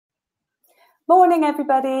Morning,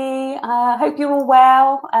 everybody. Hope you're all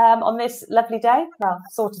well on this lovely day. Well,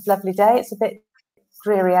 sort of lovely day. It's a bit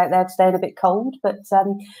dreary out there today and a bit cold, but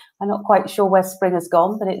I'm not quite sure where spring has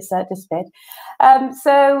gone, but it's disappeared.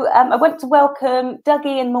 I want to welcome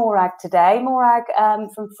Dougie and Morag today. Morag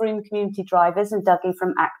from Frome Community Drivers and Dougie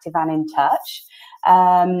from Active and in Touch.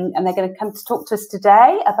 And they're going to come to talk to us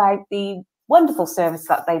today about the wonderful service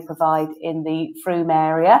that they provide in the Frome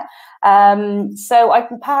area. So I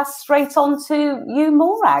can pass straight on to you,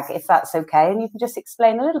 Morag, if that's okay, and you can just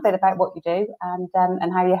explain a little bit about what you do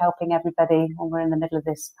and how you're helping everybody when we're in the middle of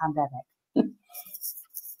this pandemic.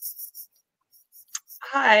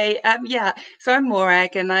 Hi, so I'm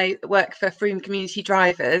Morag and I work for Frome Community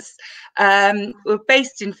Drivers. We're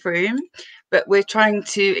based in Frome, but we're trying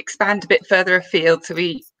to expand a bit further afield, so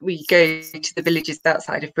we go to the villages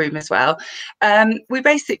outside of Frome as well.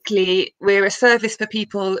 We're a service for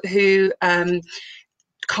people who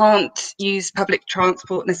can't use public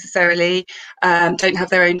transport necessarily, don't have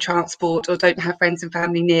their own transport, or don't have friends and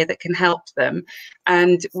family near that can help them.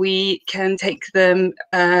 And we can take them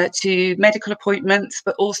to medical appointments,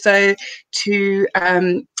 but also to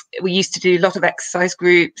we used to do a lot of exercise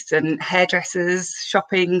groups and hairdressers,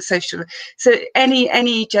 shopping, social. So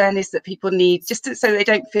any journeys that people need, just so they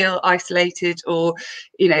don't feel isolated or,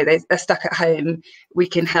 they're stuck at home, we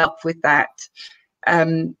can help with that.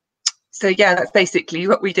 So yeah, that's basically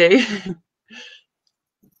what we do.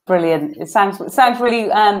 Brilliant. It sounds really,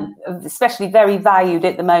 especially very valued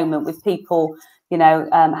at the moment with people,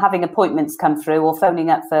 having appointments come through or phoning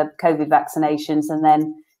up for COVID vaccinations, and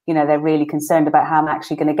then, they're really concerned about how I'm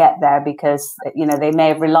actually going to get there because, they may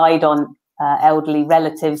have relied on elderly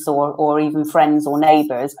relatives or even friends or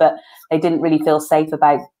neighbours, but they didn't really feel safe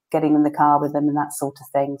about getting in the car with them and that sort of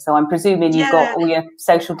thing. So I'm presuming you've got all your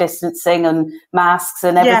social distancing and masks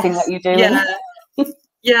and everything that you do.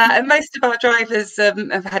 Yeah, and most of our drivers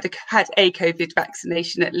have had a COVID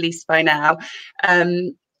vaccination at least by now.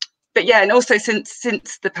 But yeah, and also since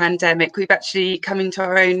the pandemic, we've actually come into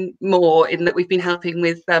our own more in that we've been helping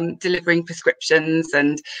with delivering prescriptions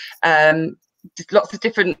and lots of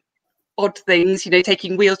different odd things,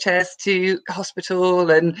 taking wheelchairs to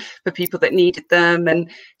hospital and for people that needed them, and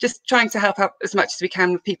just trying to help out as much as we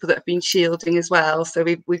can with people that have been shielding as well. So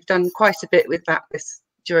we've done quite a bit with that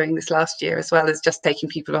during this last year, as well as just taking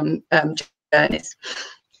people on journeys.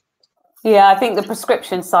 Yeah, I think the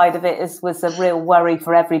prescription side of it was a real worry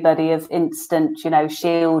for everybody, of instant,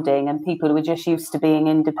 shielding, and people who were just used to being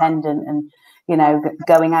independent and,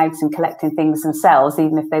 going out and collecting things themselves,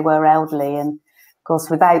 even if they were elderly. And of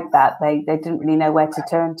course, without that, they didn't really know where to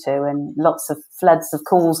turn to, and lots of floods of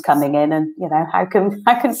calls coming in. And how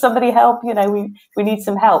can somebody help? We need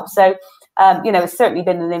some help. So it's certainly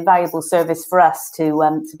been an invaluable service for us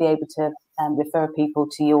to be able to refer people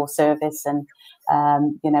to your service, and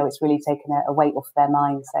it's really taken a weight off their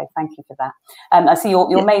minds. So thank you for that. I see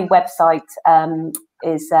your main website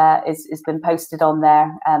is been posted on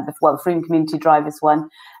there. The Frome Community Drivers one.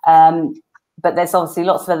 But there's obviously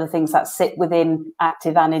lots of other things that sit within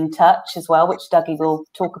Active and in Touch as well, which Dougie will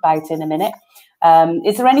talk about in a minute.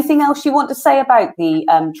 Is there anything else you want to say about the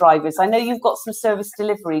drivers? I know you've got some service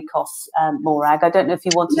delivery costs, Morag. I don't know if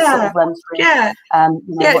you want to sort of run through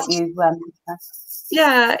what you...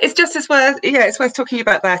 it's just as worth. It's worth talking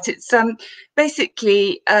about that. It's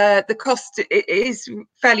basically the cost is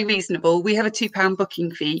fairly reasonable. We have a £2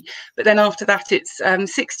 booking fee, but then after that it's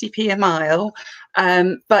 60p a mile.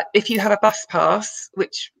 But if you have a bus pass,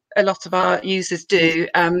 which a lot of our users do,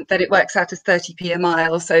 then it works out as 30p a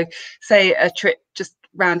mile. So say a trip just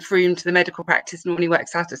round Frome to the medical practice normally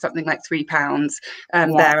works out at something like £3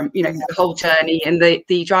 there, the whole journey, and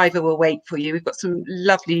the driver will wait for you. We've got some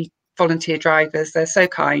lovely volunteer drivers. They're so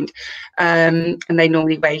kind, and they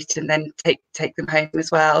normally wait and then take them home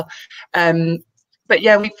as well. But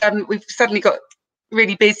yeah, we've suddenly got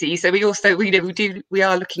really busy, so we also we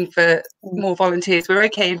are looking for more volunteers. We're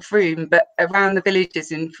okay in Frome, but around the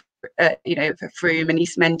villages in for Frome and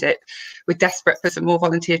East Mendip, we're desperate for some more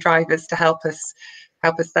volunteer drivers to help us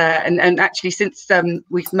there. And actually, since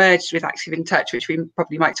we've merged with Active in Touch, which we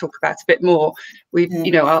probably might talk about a bit more, we've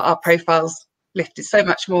our profiles lifted so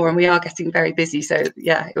much more, and we are getting very busy. So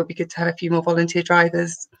yeah, it would be good to have a few more volunteer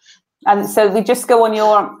drivers. And so we just go on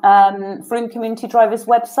your Frome Community Drivers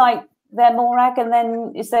website there, Morag, and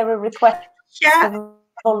then is there a request for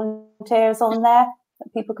volunteers on there?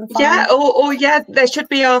 that people can find? Yeah, or yeah, there should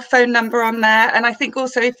be our phone number on there. And I think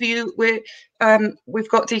also if we've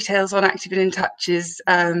got details on Active and in Touch's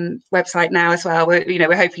website now as well.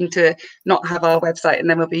 We're hoping to not have our website, and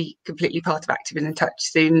then we'll be completely part of Active and in Touch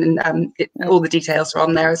soon. And all the details are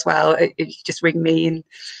on there as well. If you just ring me and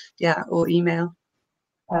or email.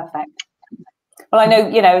 Perfect. Well, I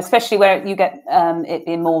know, especially where you get it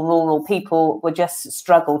being more rural, people would just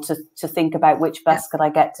struggle to think about which bus could I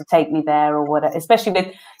get to take me there or whatever, especially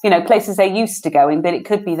with, places they're used to going, but it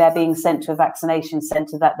could be they're being sent to a vaccination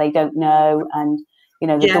centre that they don't know. And,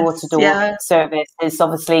 the door-to-door service is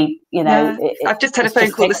obviously, I've just had a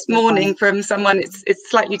phone call this morning from someone, it's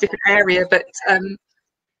slightly different area, but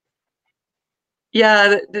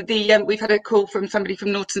we've had a call from somebody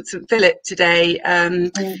from Norton St Philip today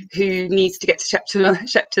who needs to get to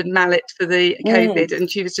Shepton Mallet for the COVID,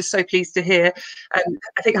 and she was just so pleased to hear.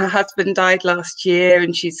 I think her husband died last year,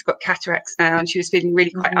 and she's got cataracts now, and she was feeling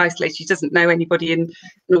really quite isolated. She doesn't know anybody in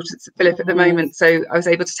Norton St Philip at the moment, so I was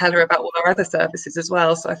able to tell her about all our other services as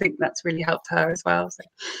well. So I think that's really helped her as well. So.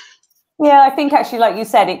 Yeah, I think actually, like you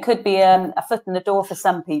said, it could be a foot in the door for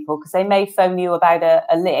some people, because they may phone you about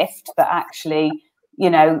a lift, but actually,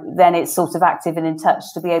 then it's sort of Active and in Touch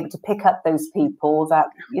to be able to pick up those people that,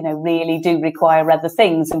 really do require other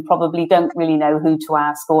things and probably don't really know who to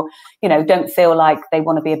ask, or, don't feel like they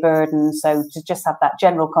want to be a burden. So to just have that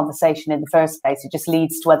general conversation in the first place, it just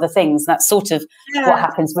leads to other things. And that's sort of what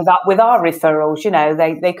happens with our referrals.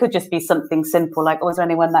 They could just be something simple like, is there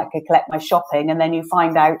anyone that could collect my shopping? And then you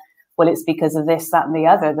find out, well, it's because of this, that, and the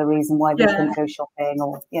other, the reason why they couldn't go shopping,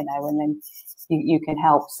 or, and then you can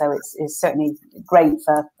help. So it's certainly great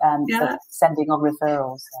for sending on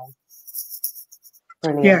referrals. So.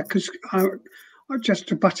 Brilliant. Yeah, because just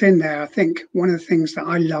to butt in there, I think one of the things that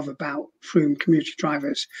I love about Frome community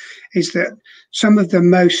drivers is that some of the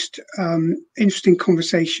most interesting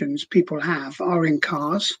conversations people have are in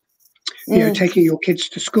cars. Taking your kids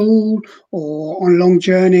to school, or on long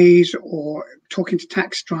journeys, or talking to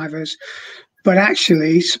taxi drivers. But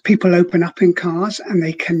actually, people open up in cars and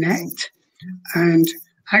they connect. And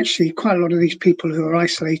actually, quite a lot of these people who are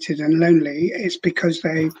isolated and lonely, it's because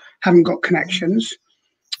they haven't got connections.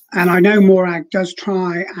 And I know Morag does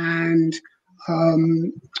try and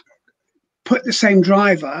put the same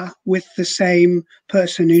driver with the same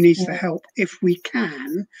person who needs the help if we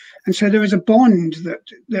can. And so there is a bond that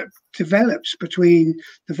develops between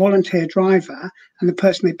the volunteer driver and the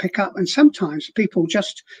person they pick up. And sometimes people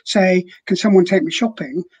just say, can someone take me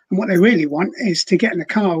shopping? And what they really want is to get in the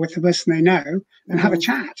car with the person they know and have a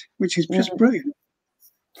chat, which is just brilliant.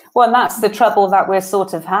 Well, and that's the trouble that we're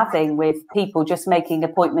sort of having with people just making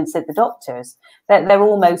appointments at the doctors. They're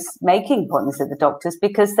almost making appointments at the doctors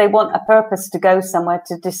because they want a purpose to go somewhere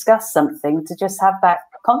to discuss something, to just have that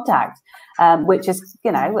contact, which is,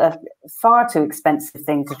 a far too expensive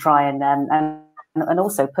thing to try and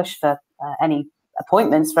also push for any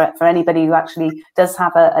appointments for anybody who actually does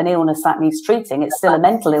have an illness that needs treating. It's still a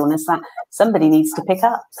mental illness that somebody needs to pick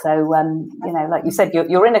up. So, like you said,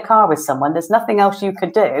 you're in a car with someone. There's nothing else you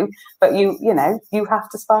could do, but you have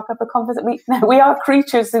to spark up a conversation. We are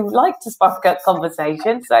creatures who like to spark up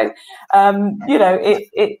conversation. So,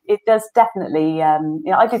 it does definitely.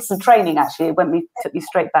 I did some training actually. It took me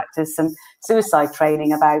straight back to some suicide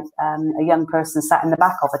training about a young person sat in the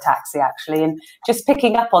back of a taxi actually, and just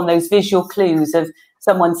picking up on those visual clues of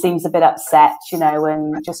someone seems a bit upset,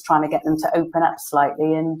 and just trying to get them to open up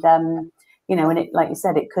slightly. And, and it, like you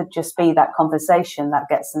said, it could just be that conversation that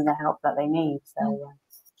gets them the help that they need. So,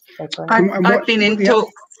 I've been in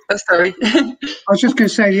talks. Oh, sorry. I was just going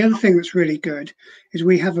to say, the other thing that's really good is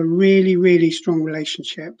we have a really, really strong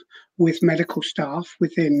relationship with medical staff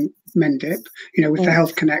within Mendip, with the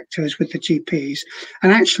health connectors, with the GPs.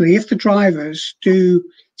 And actually, if the drivers do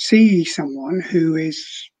see someone who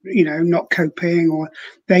is, not coping, or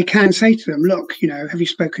they can say to them, look, have you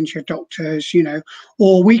spoken to your doctors,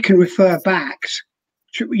 or we can refer back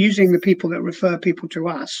to, using the people that refer people to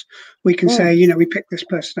us. We can say, we picked this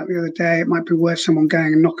person up the other day. It might be worth someone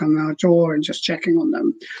going and knocking on our door and just checking on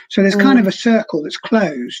them. So there's kind of a circle that's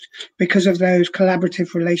closed because of those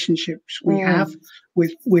collaborative relationships we have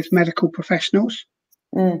with medical professionals.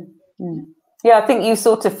 Yeah, I think you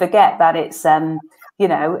sort of forget that it's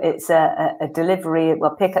it's a delivery,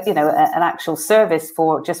 pick up, an actual service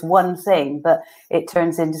for just one thing, but it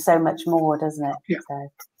turns into so much more, doesn't it? Yeah.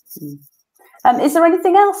 So, is there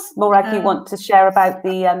anything else, Morag, you want to share about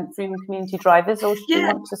the Frome community drivers, or do you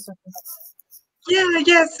want to sort of...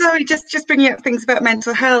 Yeah. Sorry, just bringing up things about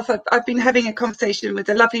mental health. I've been having a conversation with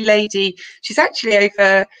a lovely lady. She's actually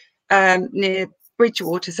over near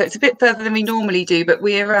Bridgewater, so it's a bit further than we normally do, but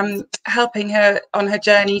we're helping her on her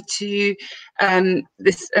journey to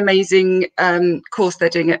this amazing course they're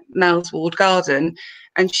doing at Mel's Walled Garden.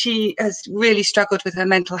 And she has really struggled with her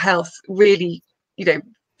mental health, really, you know,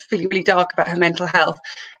 feeling really dark about her mental health.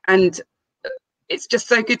 And it's just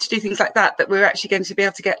so good to do things like that, that we're actually going to be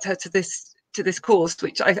able to get her to this course,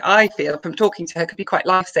 which I feel from talking to her could be quite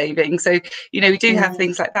life-saving. So, you know, we do have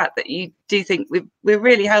things like that you do think we're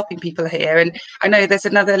really helping people here. And I know there's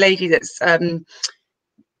another lady that's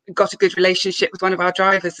got a good relationship with one of our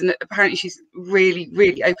drivers, and apparently she's really,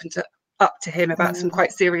 really open up to him about some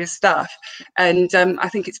quite serious stuff. And I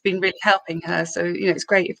think it's been really helping her. So, you know, it's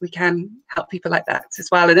great if we can help people like that as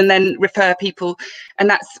well, and then refer people. And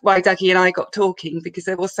that's why Dougie and I got talking, because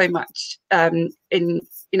there was so much in,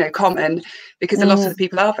 you know, common, because a lot of the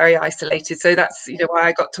people are very isolated. So that's, you know, why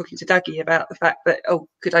I got talking to Dougie about the fact that, oh,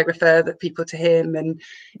 could I refer the people to him? And,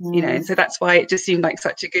 you know, and so that's why it just seemed like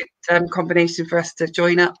such a good combination for us to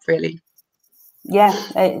join up, really. Yeah,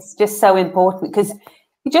 it's just so important, because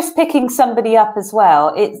you're just picking somebody up as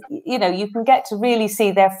well. It's, you know, you can get to really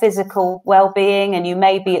see their physical well-being, and you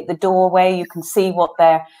may be at the doorway, you can see what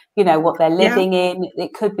they're, you know, what they're living in.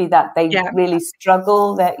 It could be that they really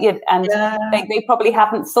struggle, that, and they probably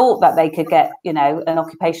haven't thought that they could get, you know, an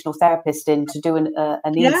occupational therapist in to do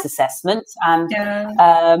a needs assessment. And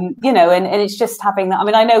you know, and it's just having that. I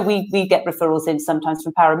mean, I know we get referrals in sometimes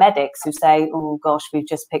from paramedics who say, oh gosh, we've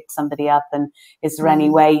just picked somebody up, and is there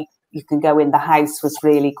any way you can go in? The house was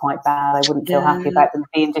really quite bad. I wouldn't feel happy about them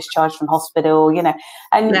being discharged from hospital, you know.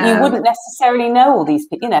 And you wouldn't necessarily know all these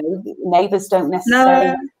people, you know, neighbours don't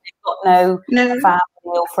necessarily, got no family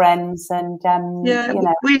or friends. And you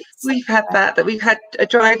know, we've had that we've had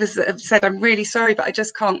drivers that have said, I'm really sorry, but I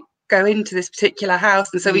just can't go into this particular house.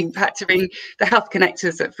 And so we've had to ring the health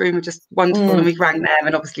connectors at Frome, are just wonderful, and we've rang them,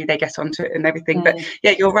 and obviously they get onto it and everything. But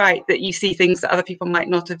yeah, you're right that you see things that other people might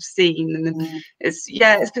not have seen, and it's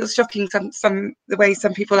feels shocking some the way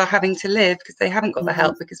some people are having to live, because they haven't got the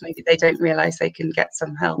help, because maybe they don't realise they can get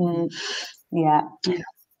some help.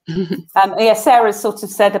 Sarah sort of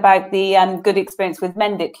said about the good experience with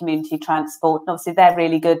Mendip Community Transport, and obviously they're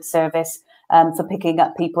really good service for picking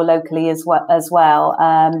up people locally as well.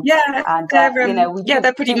 And you know,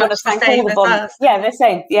 they're pretty much the same as us. They're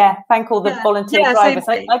saying, thank all the volunteer drivers.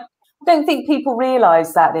 I don't think people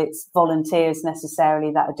realise that it's volunteers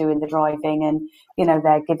necessarily that are doing the driving, and you know,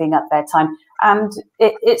 they're giving up their time, and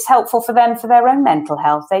it's helpful for them for their own mental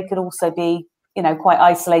health. They could also be, you know, quite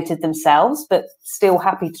isolated themselves, but still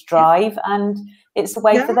happy to drive, and it's a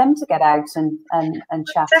way for them to get out and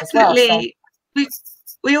chat as well. So.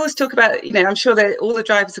 We always talk about, you know, I'm sure that all the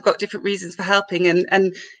drivers have got different reasons for helping,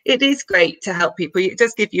 and it is great to help people. It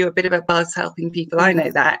does give you a bit of a buzz helping people, I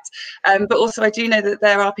know that. But also I do know that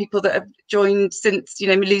there are people that have joined since, you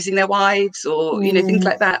know, losing their wives, or, you know, things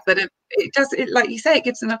like that, that have, like you say, it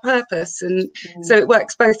gives them a purpose. And so it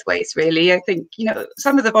works both ways, really. I think, you know,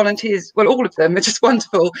 some of the volunteers, well, all of them are just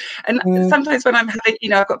wonderful. And sometimes when I'm having, you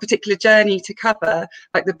know, I've got a particular journey to cover,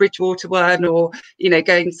 like the Bridgewater one, or, you know,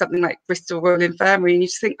 going something like Bristol Royal Infirmary, and you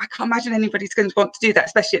just think, I can't imagine anybody's going to want to do that,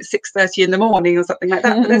 especially at 6:30 in the morning or something like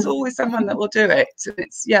that. But there's always someone that will do it. So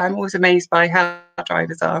it's, I'm always amazed by how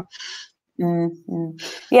drivers are.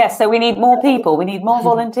 Yeah, so we need more people. We need more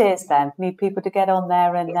volunteers. Then we need people to get on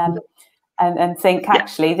there and think,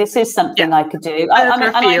 actually, this is something I could do.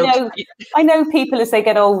 I know people as they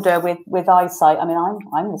get older with eyesight. I mean,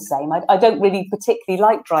 I'm the same. I don't really particularly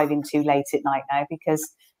like driving too late at night now, because,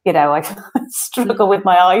 you know, I struggle with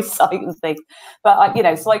my eyesight and things. But you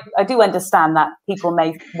know, so I do understand that people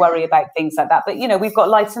may worry about things like that. But you know, we've got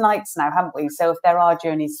lighter nights now, haven't we? So if there are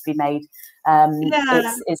journeys to be made,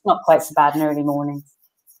 it's not quite so bad in early mornings.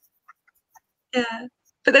 Yeah.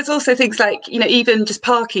 But there's also things like, you know, even just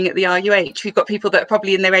parking at the RUH. We've got people that are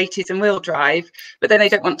probably in their 80s and will drive, but then they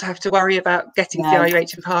don't want to have to worry about getting to the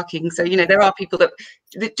RUH and parking. So, you know, there are people that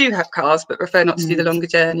do have cars but prefer not to do the longer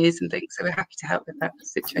journeys and things. So we're happy to help with that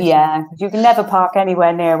situation. Yeah, you can never park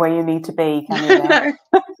anywhere near where you need to be, can you?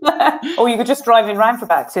 Or you could just driving around for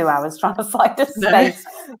about 2 hours trying to find a space.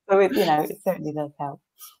 So, you know, it certainly does help.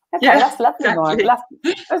 Okay, that's lovely, exactly. Maura.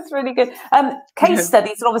 That's really good. Case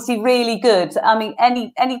studies are obviously really good. I mean,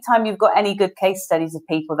 any time you've got any good case studies of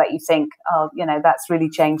people that you think, oh, you know, that's really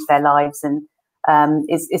changed their lives, and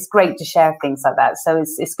it's great to share things like that. So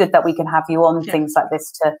it's good that we can have you on things like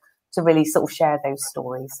this to really sort of share those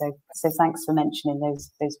stories. So thanks for mentioning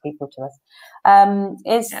those people to us.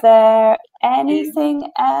 Is there anything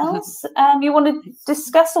else you want to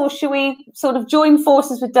discuss, or should we sort of join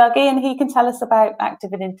forces with Dougie and he can tell us about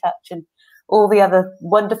Active and in Touch and all the other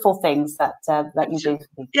wonderful things that you do for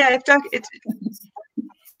people? Yeah,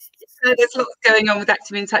 there's lots going on with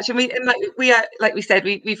Active in Touch, and like we said,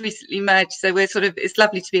 we've recently merged, so we're sort of, it's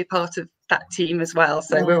lovely to be a part of that team as well.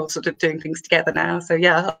 So we're all sort of doing things together now. So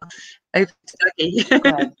yeah, over to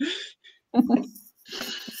Dougie.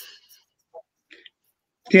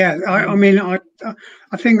 Yeah, I mean, I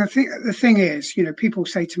think the thing is, you know, people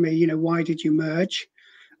say to me, you know, why did you merge?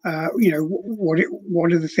 You know,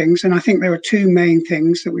 what are the things? And I think there are two main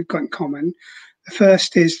things that we've got in common. The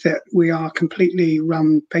first is that we are completely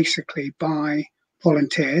run basically by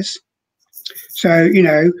volunteers. So, you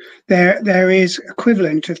know, there is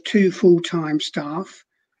equivalent of 2 full-time staff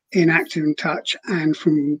in Active in Touch and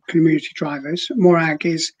from community drivers. Morag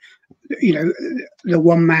is, you know, the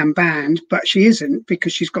one-man band, but she isn't,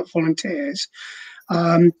 because she's got volunteers.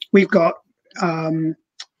 We've got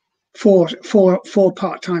 4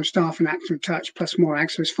 part-time staff in Active in Touch plus Morag,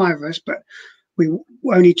 so it's 5 of us, but we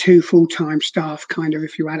only 2 full-time staff, kind of,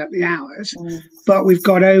 if you add up the hours. But we've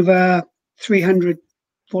got over 300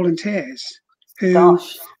 volunteers who,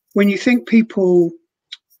 when you think people,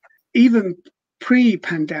 even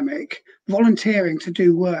pre-pandemic, volunteering to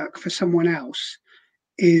do work for someone else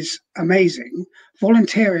is amazing.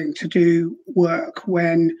 Volunteering to do work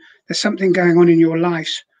when there's something going on in your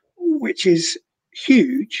life which is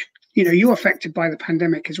huge. You know, you're affected by the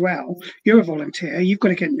pandemic as well. You're a volunteer, you've got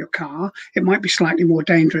to get in your car. It might be slightly more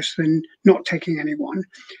dangerous than not taking anyone,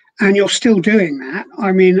 and you're still doing that.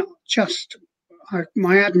 I mean, just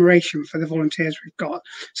my admiration for the volunteers we've got.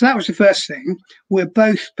 So that was the first thing. We're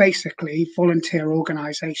both basically volunteer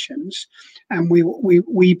organisations, and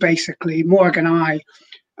we basically, Morag and I,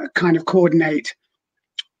 kind of coordinate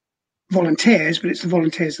volunteers, but it's the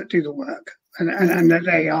volunteers that do the work, and that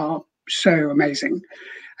they are so amazing.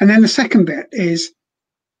 And then the second bit is,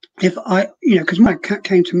 if I, you know, because Morag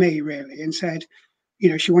came to me really and said, you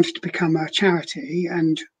know, she wanted to become a charity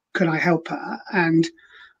and could I help her? And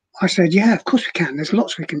I said, yeah, of course we can. There's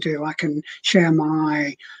lots we can do. I can share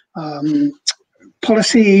my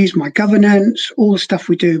policies, my governance, all the stuff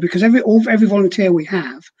we do, because every volunteer we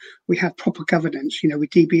have proper governance. You know, we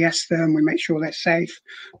DBS them, we make sure they're safe,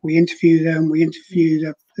 we interview them, we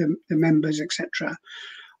interview the members, etc.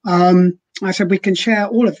 I said we can share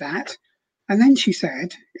all of that. And then she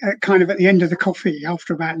said, kind of at the end of the coffee,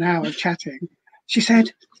 after about an hour of chatting, she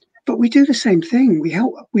said, but we do the same thing. We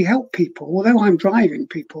help people. Although I'm driving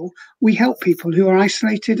people, we help people who are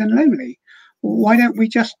isolated and lonely. Why don't we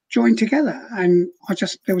just join together? And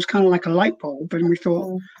there was kind of like a light bulb, and we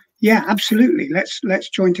thought, yeah, absolutely. Let's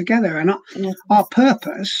join together. And our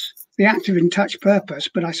purpose, the Active in Touch purpose,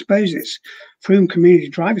 but I suppose it's Frome Community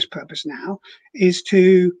Drivers' purpose now, is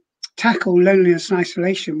to tackle loneliness and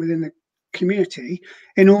isolation within the community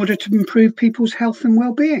in order to improve people's health and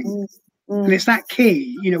well-being. And it's that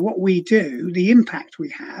key, you know, what we do, the impact we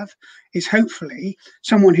have is hopefully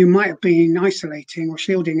someone who might have been isolating or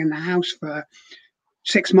shielding in the house for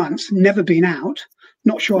 6 months, never been out,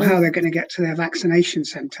 not sure how they're going to get to their vaccination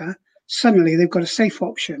centre. Suddenly they've got a safe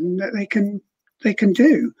option that they can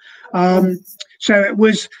do. So it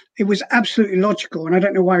was absolutely logical, and I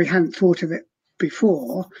don't know why we hadn't thought of it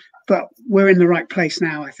before, but we're in the right place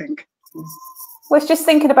now, I think. Well, it's just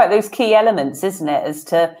thinking about those key elements, isn't it? As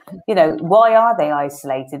to, you know, why are they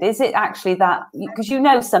isolated? Is it actually that, because, you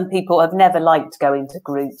know, some people have never liked going to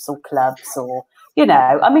groups or clubs, or, you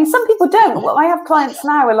know, I mean, some people don't. Well, I have clients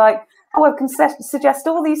now who are like, oh, I can suggest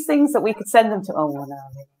all these things that we could send them to. Oh, well, no,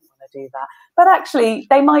 they don't want to do that. But actually,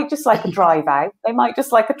 they might just like a drive out. They might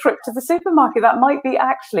just like a trip to the supermarket. That might be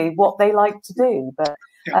actually what they like to do. But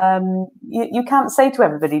you can't say to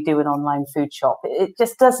everybody, do an online food shop. It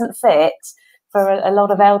just doesn't fit for a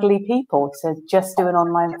lot of elderly people to just do an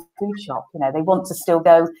online food shop. You know, they want to still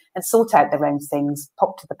go and sort out their own things,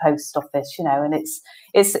 pop to the post office, you know, and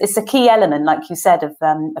it's a key element, like you said, of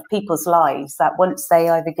people's lives, that once they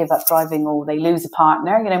either give up driving or they lose a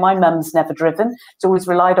partner. You know, my mum's never driven. She's always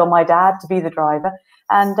relied on my dad to be the driver.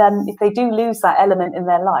 And if they do lose that element in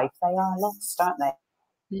their life, they are lost, aren't they?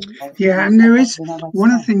 Yeah, and there is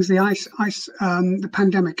one of the things the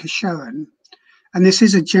pandemic has shown, and this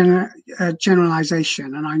is a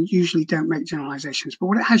generalization, and I usually don't make generalizations, but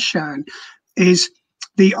what it has shown is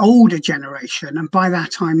the older generation, and by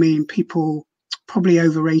that I mean people probably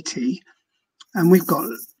over 80, and we've got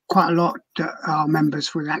quite a lot that are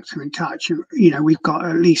members with Active in Touch. You know, we've got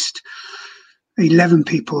at least 11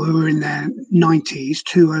 people who are in their 90s,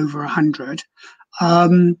 2 over 100.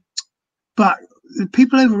 But the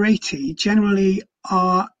people over 80 generally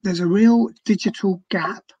there's a real digital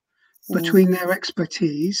gap between their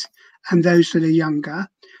expertise and those that are younger.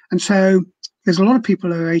 And so there's a lot of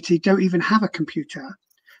people over 80 don't even have a computer.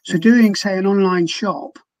 So doing, say, an online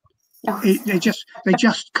shop they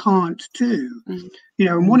just can't do. You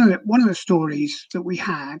know, and one of the stories that we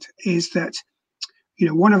had is that, you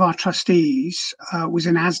know, one of our trustees was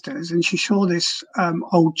in Asda's, and she saw this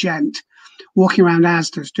old gent walking around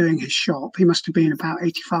Asda's doing his shop. He must have been about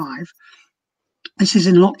 85. This is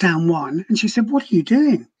in lockdown 1, and she said, "What are you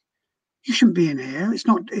doing? You shouldn't be in here.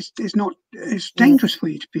 It's dangerous for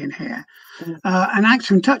you to be in here. And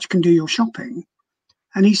Active Touch can do your shopping."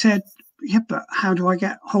 And he said, "Yeah, but how do I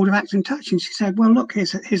get hold of Active Touch?" And she said, "Well, look,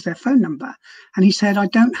 here's their phone number." And he said, "I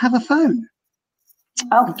don't have a phone.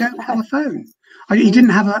 I don't have a phone." He didn't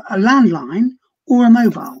have a landline or a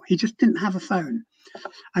mobile. He just didn't have a phone.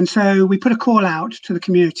 And so we put a call out to the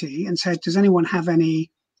community and said, "Does anyone have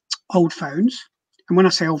any old phones?" And when I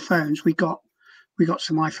say old phones, we got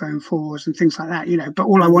some iPhone 4s and things like that, you know, but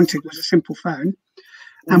all I wanted was a simple phone.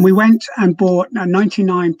 And we went and bought a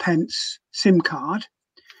 99 pence SIM card,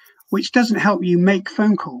 which doesn't help you make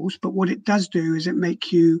phone calls, but what it does do is it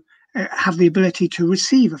make you have the ability to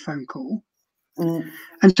receive a phone call.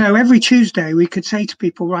 And so every Tuesday we could say to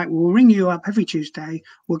people, right, we'll ring you up every Tuesday,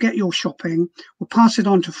 we'll get your shopping, we'll pass it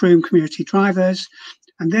on to Frome community drivers,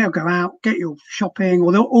 and they'll go out, get your shopping,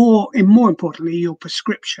 or more importantly, your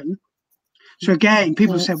prescription. So again,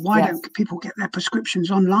 people said, why don't people get their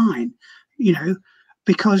prescriptions online? You know,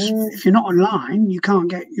 because if you're not online, you can't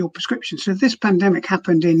get your prescription. So if this pandemic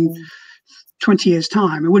happened in 20 years'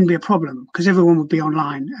 time, it wouldn't be a problem because everyone would be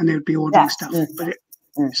online and they would be ordering stuff. But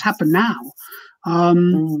it's happened now.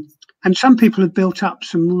 And some people have built up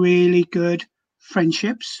some really good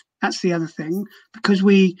friendships. That's the other thing, because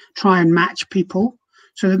we try and match people.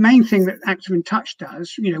 So the main thing that Active in Touch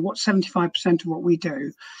does, you know, what 75% of what we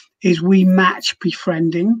do is we match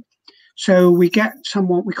befriending. So we get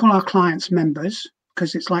someone, we call our clients members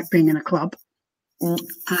because it's like being in a club.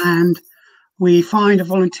 And we find a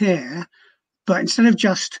volunteer, but instead of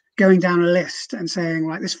just going down a list and saying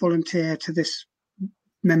like this volunteer to this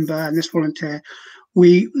member and this volunteer,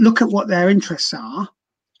 we look at what their interests are.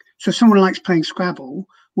 So if someone likes playing Scrabble,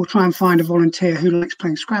 we'll try and find a volunteer who likes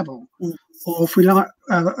playing Scrabble. Or if we like,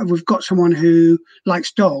 we've got someone who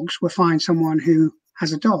likes dogs, we'll find someone who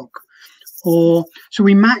has a dog. Or so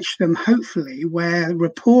we match them hopefully where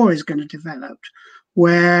rapport is going to develop,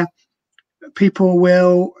 where people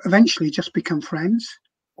will eventually just become friends.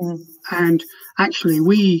 And actually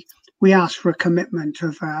we ask for a commitment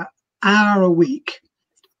of an hour a week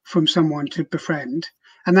from someone to befriend.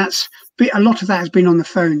 And that's a lot of that has been on the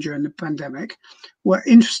phone during the pandemic. Well,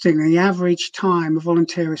 interestingly, the average time a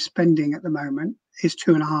volunteer is spending at the moment is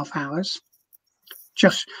 2.5 hours.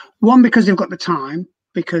 Just one, because they've got the time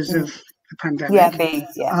because of the pandemic.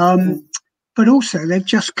 But also they've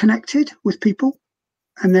just connected with people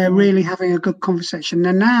and they're really having a good conversation.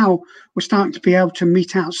 And now we're starting to be able to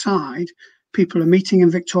meet outside. People are meeting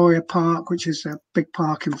in Victoria Park, which is a big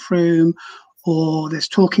park in Frome, or there's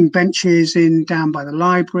talking benches down by the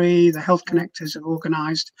library. The Health Connectors have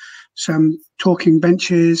organised some talking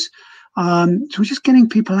benches. So we're just getting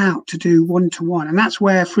people out to do one-to-one, and that's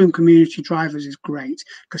where Frome Community Drivers is great,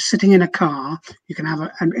 because sitting in a car, you can have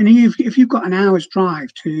and if you've got an hour's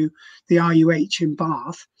drive to the RUH in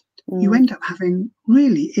Bath, you end up having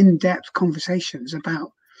really in-depth conversations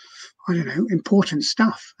about, I don't know, important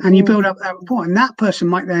stuff, and you build up that rapport, and that person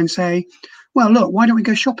might then say, well, look, why don't we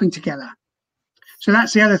go shopping together? So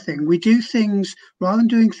that's the other thing. We do things, rather than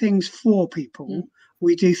doing things for people,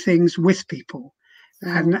 we do things with people.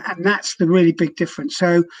 And that's the really big difference.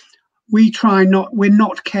 So we're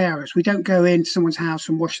not carers. We don't go into someone's house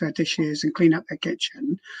and wash their dishes and clean up their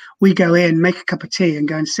kitchen. We go in, make a cup of tea and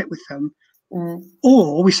go and sit with them.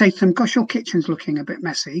 Or we say to them, gosh, your kitchen's looking a bit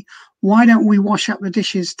messy. Why don't we wash up the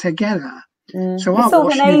dishes together? So it's all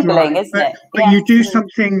enabling, isn't it? But you do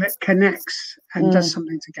something that connects and does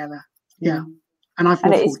something together. And I've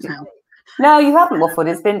waffled now. No, you haven't waffled.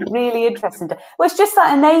 It's been really interesting. Well, it's just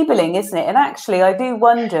that enabling, isn't it? And actually, I do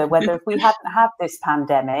wonder whether if we hadn't had this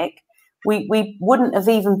pandemic, we wouldn't have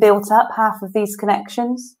even built up half of these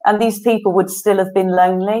connections, and these people would still have been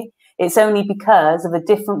lonely. It's only because of a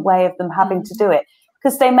different way of them having to do it.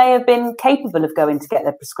 Because they may have been capable of going to get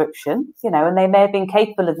their prescription, you know, and they may have been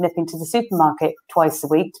capable of nipping to the supermarket twice a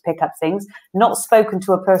week to pick up things, not spoken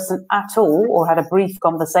to a person at all, or had a brief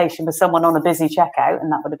conversation with someone on a busy checkout,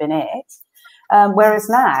 and that would have been it. Whereas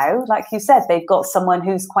now, like you said, they've got someone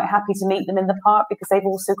who's quite happy to meet them in the park because they've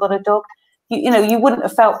also got a dog. You know, you wouldn't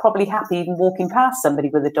have felt probably happy even walking past somebody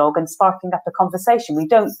with a dog and sparking up a conversation. We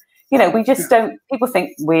don't. You know, we just don't, people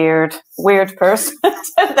think weird person, don't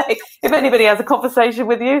they? If anybody has a conversation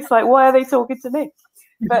with you, it's like, why are they talking to me?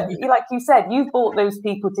 But like you said, you've brought those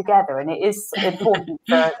people together, and it is important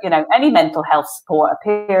for, you know, any mental health support,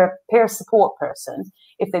 a peer support person.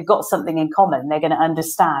 If they've got something in common, they're going to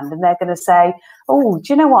understand, and they're going to say, oh,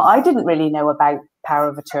 do you know what? I didn't really know about power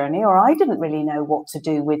of attorney, or I didn't really know what to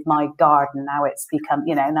do with my garden. Now it's become,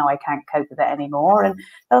 you know, now I can't cope with it anymore. And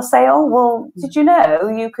they'll say, oh, well, did you know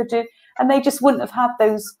you could do? And they just wouldn't have had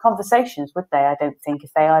those conversations, would they? I don't think,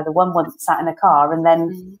 if they either once sat in a car and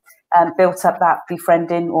then built up that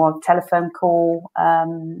befriending or telephone call.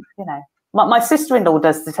 You know, my sister-in-law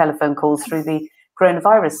does the telephone calls through the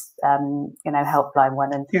coronavirus, you know, helpline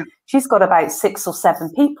one, and she's got about 6 or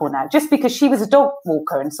 7 people now, just because she was a dog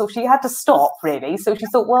walker, and so she had to stop really. So she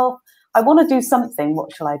thought, well, I want to do something.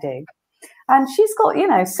 What shall I do? And she's got, you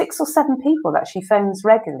know, 6 or 7 people that she phones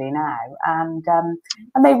regularly now, and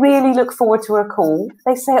they really look forward to her call.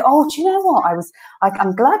 They say, "Oh, do you know what?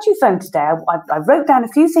 I'm glad you phoned today. I wrote down a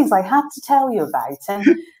few things I had to tell you about."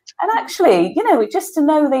 And actually, you know, just to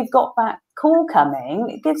know they've got that call coming,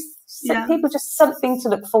 it gives people just something to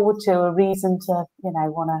look forward to, a reason to, you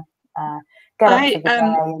know, want to get up for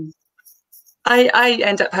the day. I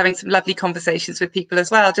end up having some lovely conversations with people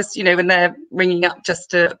as well, just, you know, when they're ringing up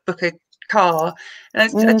just to book a car, and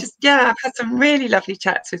I just I've had some really lovely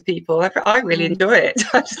chats with people. I really enjoy it.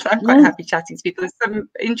 I'm quite happy chatting to people. There's some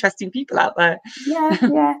interesting people out there.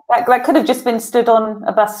 That could have just been stood on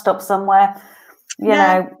a bus stop somewhere, you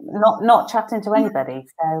know, not chatting to anybody.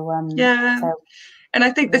 So and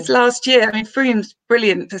I think this last year, I mean, Frome's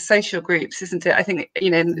brilliant for social groups, isn't it? I think, you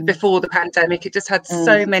know, before the pandemic, it just had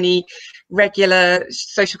so many regular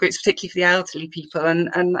social groups, particularly for the elderly people.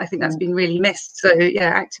 And I think that's been really missed. So, yeah,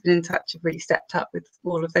 Active and In Touch have really stepped up with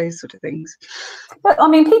all of those sort of things. But, I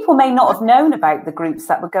mean, people may not have known about the groups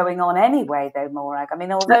that were going on anyway, though, Morag. I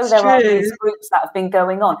mean, although there are these groups that have been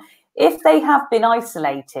going on, if they have been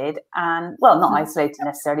isolated, and, well, not isolated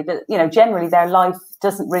necessarily, but, you know, generally their life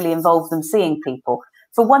doesn't really involve them seeing people.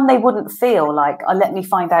 For one, they wouldn't feel like, oh, let me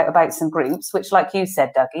find out about some groups, which, like you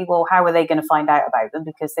said, Dougie, well, how are they going to find out about them?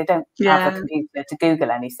 Because they don't have a computer to Google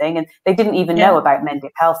anything, and they didn't even know about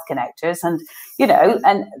Mendip Health Connectors. And, you know,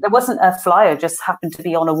 and there wasn't a flyer just happened to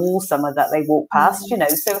be on a wall somewhere that they walked past, you know,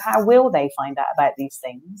 so how will they find out about these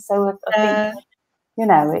things? So I think, you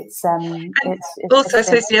know, it's also, I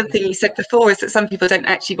suppose the other thing you said before is that some people don't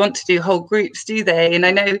actually want to do whole groups, do they? And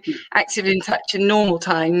I know Active In Touch in normal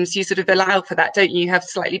times, you sort of allow for that, don't you? You have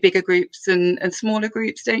slightly bigger groups and smaller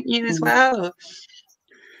groups, don't you, as well?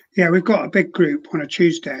 Yeah, we've got a big group on a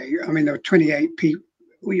Tuesday. I mean, there were 28 people.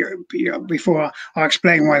 Before I'll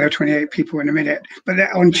explain why there were 28 people in a minute, but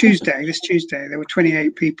on Tuesday, this Tuesday, there were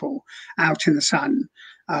 28 people out in the sun,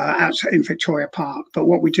 outside in Victoria Park. But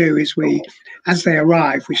what we do is as they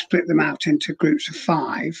arrive, we split them out into groups of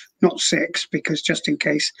 5, not 6, because just in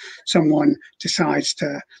case someone decides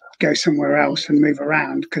to go somewhere else and move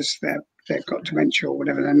around because they've got dementia or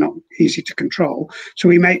whatever, they're not easy to control. So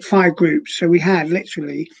we make 5 groups. So we had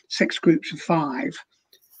literally 6 groups of 5.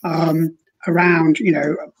 Around, you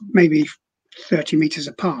know, maybe 30 meters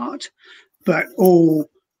apart, but all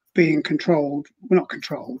being controlled, well, not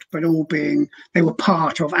controlled, but all being, they were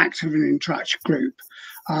part of Active and In Touch group.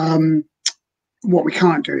 What we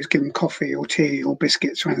can't do is give them coffee or tea or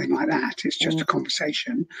biscuits or anything like that. It's just a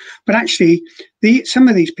conversation. But actually, some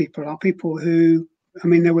of these people are people who, I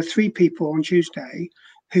mean, there were 3 people on Tuesday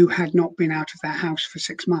who had not been out of their house for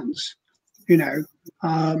 6 months, you know,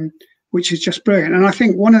 which is just brilliant. And I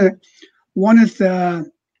think one of the,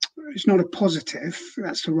 it's not a positive,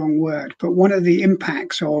 that's the wrong word, but one of the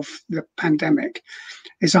impacts of the pandemic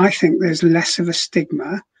is I think there's less of a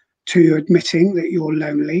stigma to admitting that you're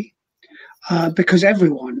lonely, because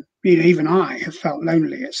everyone, you know, even I have felt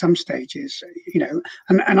lonely at some stages, you know,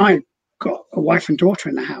 and I got a wife and daughter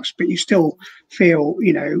in the house, but you still feel,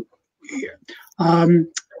 you know,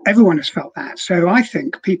 everyone has felt that. So I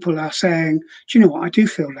think people are saying, do you know what, I do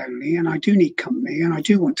feel lonely and I do need company and I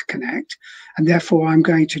do want to connect, and therefore I'm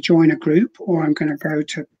going to join a group, or I'm going to go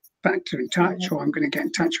to back to In Touch, or I'm going to get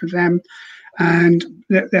in touch with them. And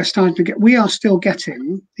they're starting to we are still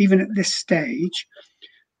getting, even at this stage,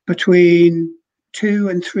 between 2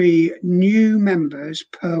 and 3 new members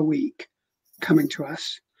per week coming to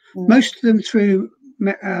us, most of them through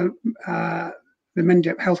the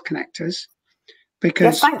Mendip Health Connectors.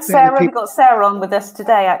 Because thanks, Sarah. We've got Sarah on with us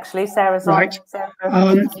today, actually. Sarah's right.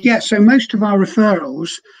 On. Sarah. So most of our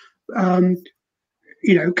referrals,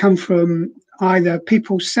 you know, come from either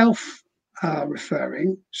people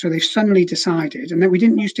self-referring, so they've suddenly decided, and then we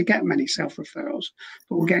didn't used to get many self-referrals,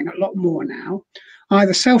 but we're getting a lot more now,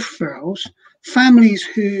 either self-referrals, families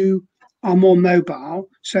who are more mobile,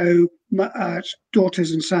 so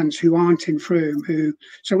daughters and sons who aren't in Frome.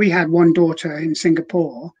 So we had one daughter in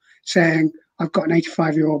Singapore saying, I've got an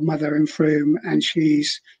 85-year-old mother in Frome and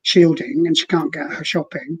she's shielding and she can't get her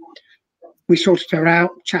shopping. We sorted her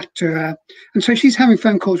out, chatted to her. And so she's having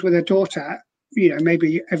phone calls with her daughter,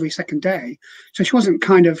 maybe every second day. So she wasn't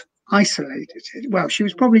kind of isolated. Well, she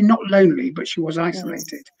was probably not lonely, but she was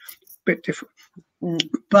isolated, a bit different.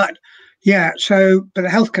 But yeah, but the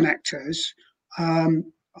health connectors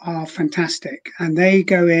are fantastic. And they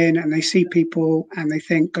go in and they see people and they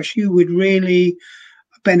think, gosh, you would really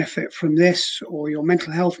benefit from this, or your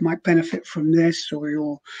mental health might benefit from this, or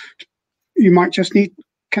you might just need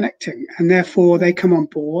connecting, and therefore they come on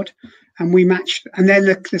board and we match. And then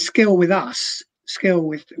the skill with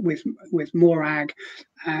Morag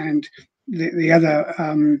and the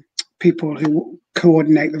other people who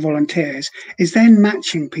coordinate the volunteers is then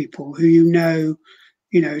matching people who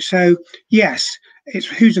so yes, it's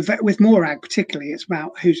with Morag particularly, it's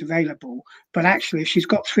about who's available, but actually if she's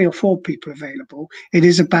got 3 or 4 people available, it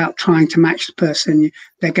is about trying to match the person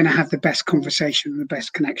they're going to have the best conversation, the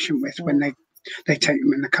best connection with when they take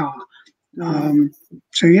them in the car.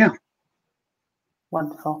 So yeah.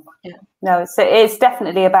 Wonderful. Yeah. No, it's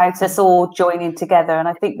definitely about us all joining together, and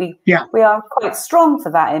I think we are quite strong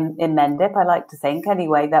for that in Mendip. I like to think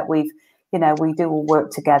anyway that we do all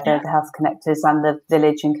work together, the health connectors and the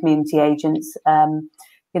village and community agents.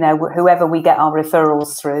 Whoever we get our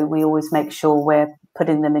referrals through, we always make sure we're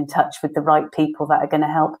putting them in touch with the right people that are going to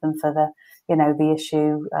help them for the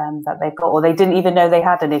issue that they've got, or they didn't even know they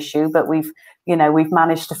had an issue, but we've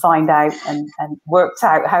managed to find out and worked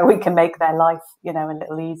out how we can make their life, a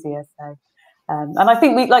little easier. So, and I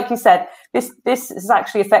think like you said, this has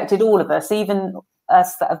actually affected all of us, even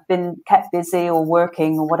us that have been kept busy or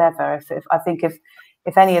working or whatever.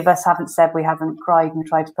 If any of us haven't said we haven't cried and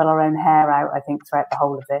tried to pull our own hair out, I think throughout the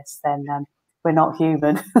whole of this, then we're not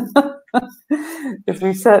human. Because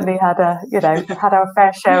we've certainly had our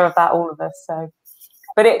fair share of that, all of us. So,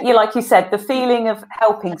 but like you said, the feeling of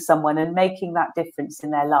helping someone and making that difference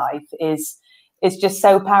in their life is just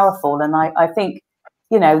so powerful. And I think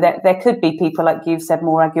there could be people like you've said,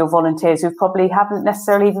 Morag, your volunteers who probably haven't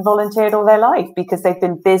necessarily even volunteered all their life because they've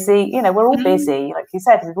been busy. We're all busy, like you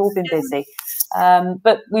said, we've all been busy,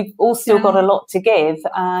 but we've all still got a lot to give.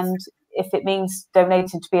 And if it means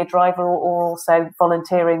donating to be a driver or also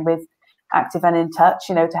volunteering with Active and in Touch,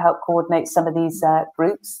 to help coordinate some of these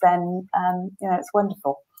groups, then it's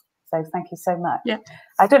wonderful. So thank you so much. Yeah.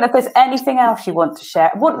 I don't know if there's anything else you want to share.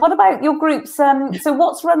 What about your groups? So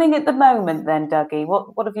what's running at the moment then, Dougie?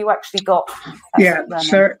 What have you actually got?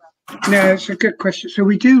 So no, it's a good question. So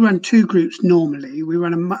we do run 2 groups normally. We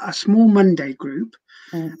run a small Monday group,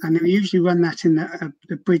 and we usually run that in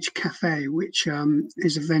the Bridge Cafe, which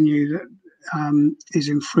is a venue that is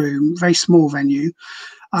in Frome, very small venue.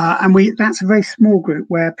 And that's a very small group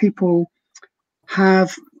where people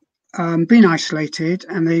have been isolated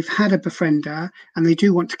and they've had a befriender and they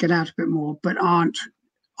do want to get out a bit more, but aren't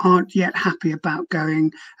yet happy about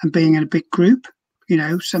going and being in a big group.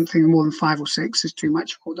 Something more than 5 or 6 is too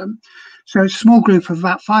much for them. So it's a small group of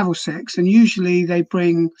about 5 or 6, and usually they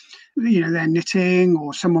bring, their knitting,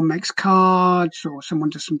 or someone makes cards, or someone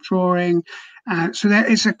does some drawing. So there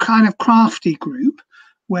is a kind of crafty group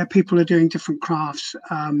where people are doing different crafts,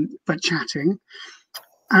 but chatting.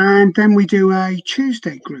 And then we do a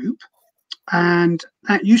Tuesday group, and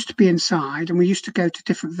that used to be inside, and we used to go to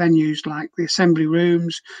different venues like the Assembly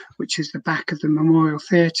Rooms, which is the back of the Memorial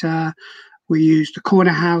Theatre. We used the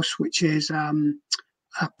Corner House, which is a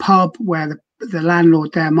pub where the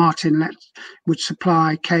landlord there, Martin, would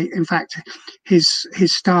supply cake. In fact, his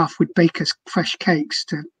staff would bake us fresh cakes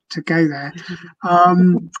to go there.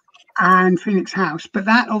 And Phoenix House, but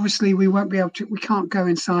that obviously we can't go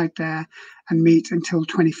inside there and meet until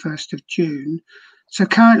 21st of June. So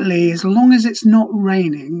currently, as long as it's not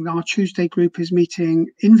raining, our Tuesday group is meeting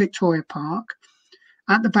in Victoria Park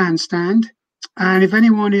at the bandstand. And if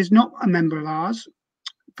anyone is not a member of ours,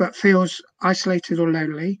 but feels isolated or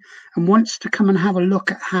lonely and wants to come and have a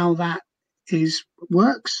look at how that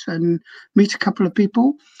works and meet a couple of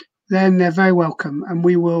people, then they're very welcome, and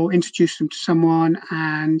we will introduce them to someone,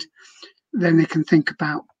 and then they can think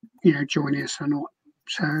about joining us or not.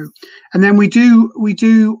 So, and then we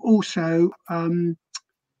do also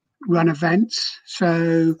run events.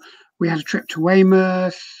 So we had a trip to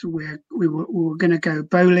Weymouth. We were going to go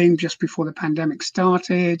bowling just before the pandemic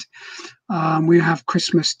started. We have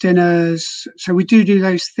Christmas dinners. So we do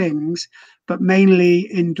those things, but mainly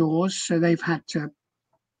indoors. So they've had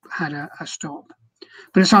a stop.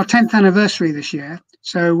 but it's our 10th anniversary this year,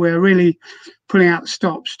 so we're really pulling out the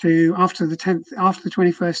stops to after the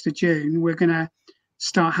 21st of June. We're going to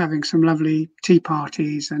start having some lovely tea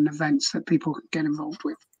parties and events that people can get involved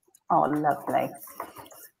with. Oh, lovely.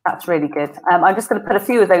 That's really good. I'm just going to put a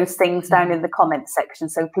few of those things down in the comments section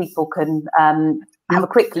so people can have a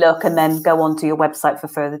quick look and then go onto your website for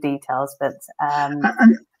further details. But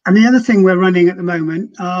and the other thing we're running at the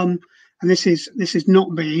moment, and this is not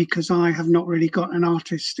me because I have not really got an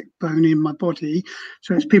artistic bone in my body.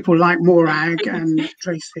 So it's people like Morag and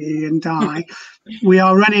Tracy and Di. We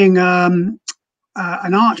are running an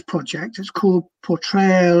art project. It's called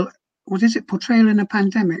Portrayal. What is it? Portrayal in a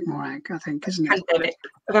Pandemic, Morag, I think, isn't it? Pandemic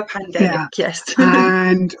of a pandemic, yeah. Yes.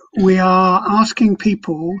 And we are asking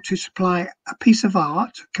people to supply a piece of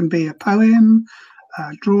art. It can be a poem,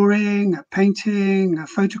 a drawing, a painting, a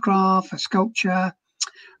photograph, a sculpture,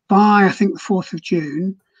 by I think the 4th of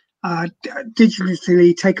June.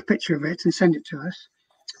 Digitally take a picture of it and send it to us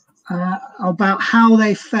about how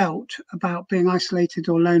they felt about being isolated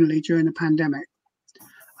or lonely during the pandemic.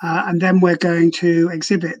 And then we're going to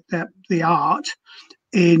exhibit the art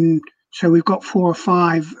so we've got 4 or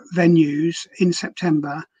 5 venues in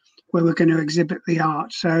September where we're going to exhibit the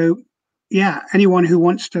art. So yeah, anyone who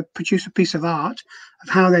wants to produce a piece of art of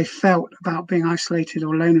how they felt about being isolated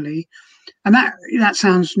or lonely, and that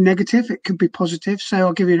sounds negative, it could be positive. So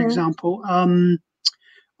I'll give you an example.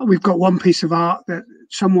 We've got one piece of art that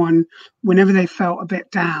someone, whenever they felt a bit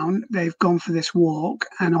down, they've gone for this walk,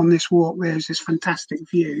 and on this walk there's this fantastic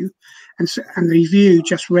view, and the view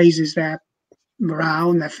just raises their morale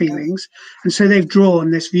and their feelings, and so they've drawn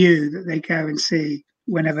this view that they go and see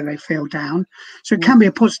whenever they feel down. So it can be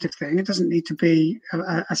a positive thing. It doesn't need to be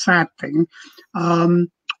a sad thing.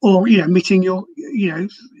 Or meeting your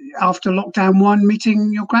after lockdown 1,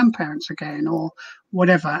 meeting your grandparents again, or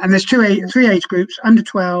whatever. And there's 3 age groups: under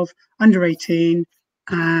 12, under 18,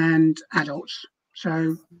 and adults.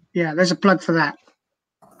 So yeah, there's a plug for that.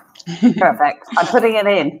 Perfect. I'm putting it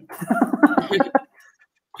in.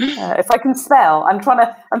 If I can spell, I'm trying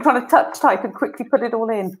to touch type and quickly put it all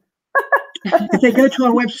in. If they go to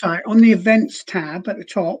our website, on the events tab at the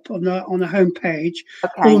top on the home page,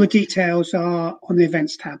 all the details are on the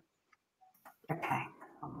events tab. Okay,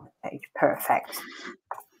 on the page. Perfect.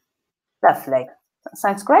 Lovely. That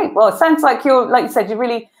sounds great. Well, it sounds like like you said,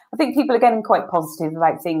 I think people are getting quite positive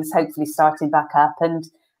about things hopefully starting back up, and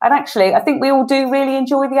actually I think we all do really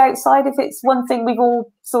enjoy the outside. If it's one thing we've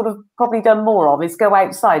all sort of probably done more of, is go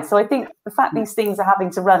outside. So I think the fact these things are having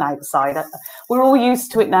to run outside, we're all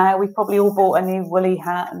used to it now. We've probably all bought a new woolly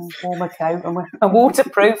hat and warmer coat and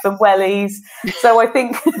waterproof and wellies. So I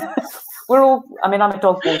think we're all, I'm a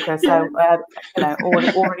dog walker, so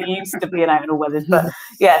already used to being out in all weathers. But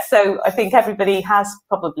yeah, so I think everybody has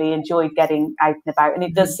probably enjoyed getting out and about, and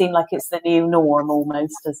it does seem like it's the new norm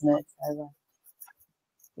almost, doesn't it? So,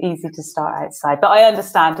 easy to start outside, but I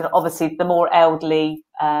understand that obviously the more elderly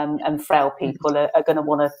and frail people are going to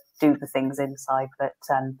want to do the things inside.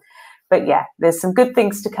 But yeah, there's some good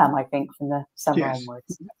things to come, I think, from the summer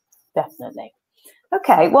onwards. Definitely.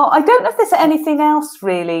 Okay, well, I don't know if there's anything else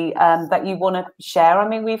really that you want to share. I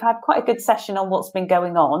mean, we've had quite a good session on what's been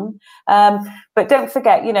going on, but don't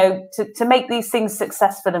forget, to make these things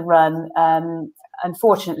successful and run,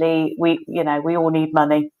 unfortunately, we all need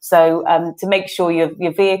money. So to make sure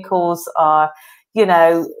your vehicles are,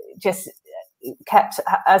 just kept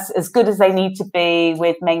as good as they need to be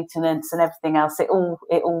with maintenance and everything else, it all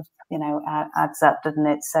adds up, doesn't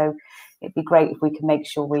it? So it'd be great if we can make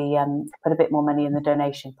sure we put a bit more money in the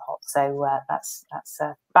donation pot. So that's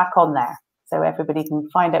back on there, so everybody can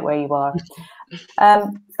find out where you are.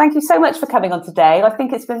 Thank you so much for coming on today. I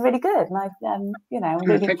think it's been really good, and I'm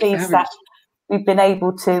really pleased that we've been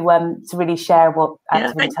able to really share what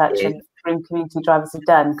Active in Touch and Frome community drivers have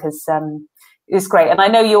done, because it's great. And I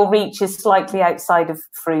know your reach is slightly outside of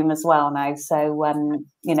Frome as well now. So,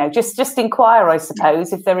 just inquire, I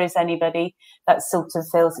suppose, if there is anybody that sort of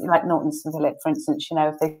feels like Nortonsville, for instance,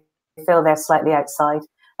 if they feel they're slightly outside.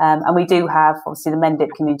 And we do have, obviously, the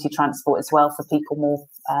Mendip community transport as well for people more,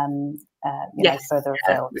 further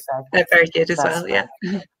afield. So they're very good as well, yeah.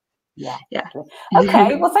 Yeah.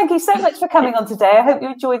 Okay, well, thank you so much for coming on today. I hope you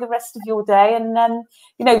enjoy the rest of your day, and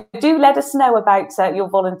do let us know about your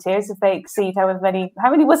volunteers if they exceed how many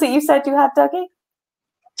was it you said you had, Dougie?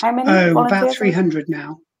 How many? About 300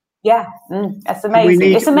 now. Yeah, that's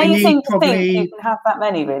amazing. It's amazing to think you can have that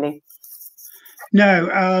many, really.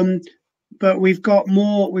 No, but we've got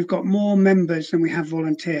more members than we have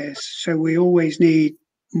volunteers, so we always need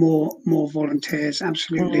more volunteers.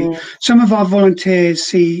 Absolutely. Some of our volunteers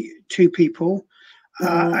see 2 people,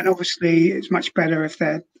 And obviously it's much better if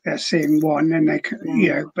they're seeing one and they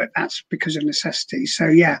can, but that's because of necessity. So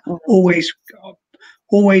yeah, always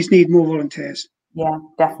need more volunteers. Yeah,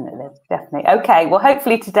 definitely. Okay, well,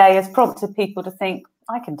 hopefully today has prompted people to think,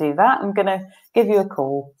 I can do that. I'm going to give you a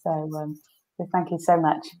call. So thank you so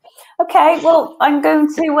much. Okay, well, I'm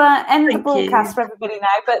going to end the broadcast for everybody now,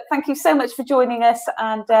 but thank you so much for joining us,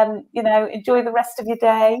 and enjoy the rest of your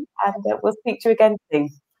day, and we'll speak to you again soon.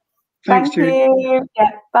 Thanks, Thank you. Yeah,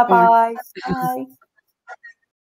 bye-bye. Bye. Bye.